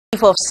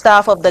Chief of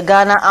Staff of the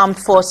Ghana Armed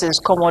Forces,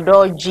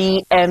 Commodore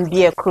G.M.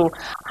 Biekru,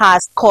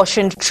 has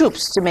cautioned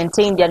troops to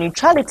maintain their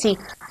neutrality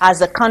as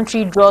the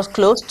country draws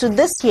close to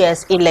this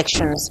year's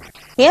elections.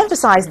 He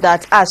emphasized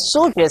that as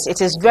soldiers,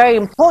 it is very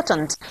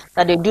important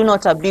that they do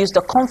not abuse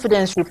the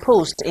confidence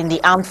reposed in the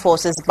armed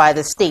forces by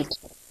the state.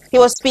 He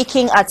was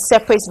speaking at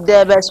separate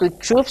derbers with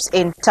troops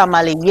in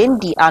Tamale,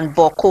 Yendi and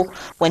Boko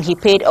when he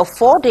paid a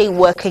 4-day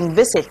working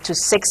visit to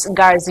 6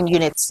 garrison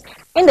units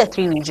in the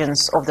 3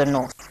 regions of the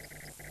north.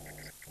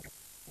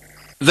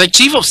 The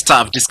Chief of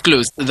Staff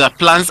disclosed that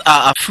plans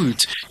are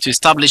afoot to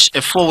establish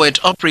a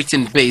forward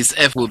operating base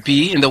 (FOB)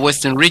 in the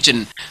western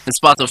region as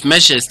part of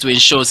measures to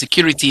ensure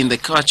security in the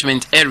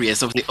catchment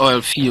areas of the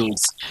oil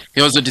fields.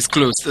 He also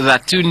disclosed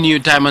that 2 new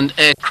Diamond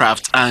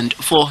aircraft and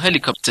 4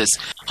 helicopters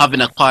have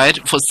been acquired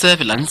for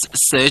surveillance,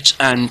 search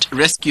and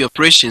rescue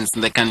operations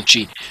in the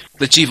country.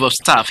 The Chief of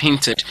Staff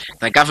hinted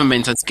that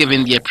government has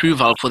given the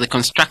approval for the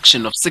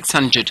construction of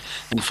 600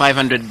 and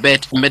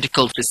 500-bed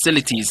medical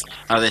facilities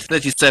at the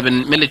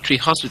 37 military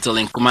hospital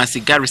and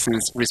Kumasi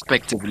garrisons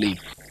respectively.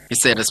 He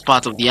said as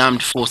part of the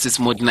Armed Forces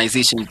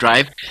modernization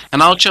drive,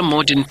 an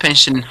ultra-modern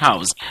pension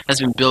house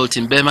has been built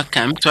in Burma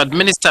camp to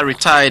administer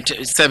retired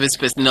service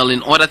personnel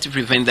in order to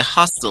prevent the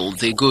hassle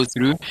they go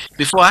through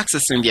before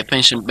accessing their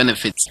pension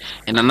benefits.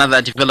 In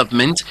another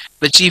development,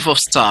 the Chief of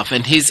Staff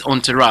and his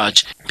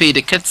entourage paid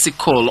a courtesy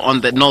call on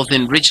the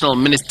Northern Regional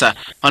Minister,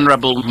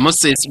 Honorable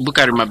Moses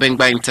Bukari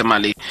Mabengba in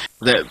Tamale.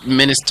 The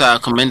minister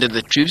commended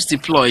the troops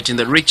deployed in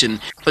the region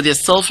for their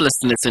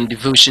selflessness and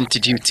devotion to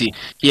duty.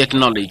 He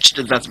acknowledged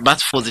that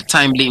but for the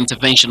timely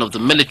intervention of the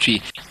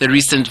military, the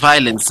recent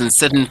violence in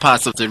certain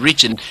parts of the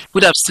region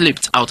would have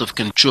slipped out of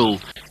control.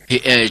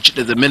 He urged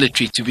the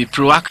military to be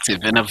proactive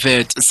and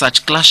avert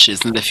such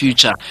clashes in the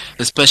future,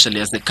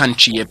 especially as the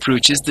country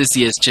approaches this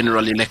year's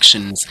general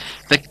elections.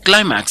 The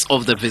climax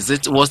of the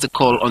visit was the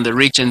call on the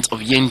regents of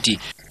Yendi,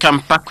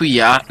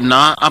 Kampakuya,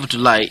 Na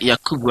Abdullahi,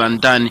 Yakubu and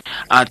Dani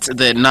at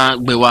the Na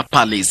Bewa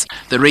Palace.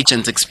 The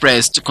regents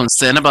expressed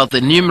concern about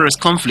the numerous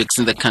conflicts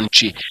in the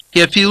country.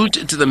 He appealed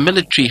to the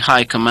military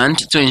high command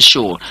to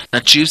ensure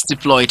that troops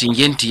deployed in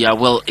Yendi are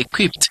well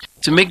equipped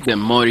to make them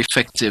more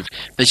effective.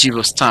 The Chief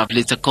of Staff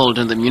later called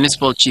on the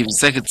Municipal Chief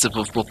Executive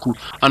of Boku,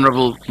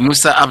 Honorable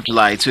Musa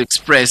Abdullahi, to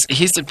express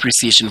his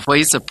appreciation for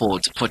his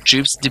support for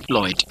troops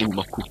deployed in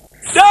Boku.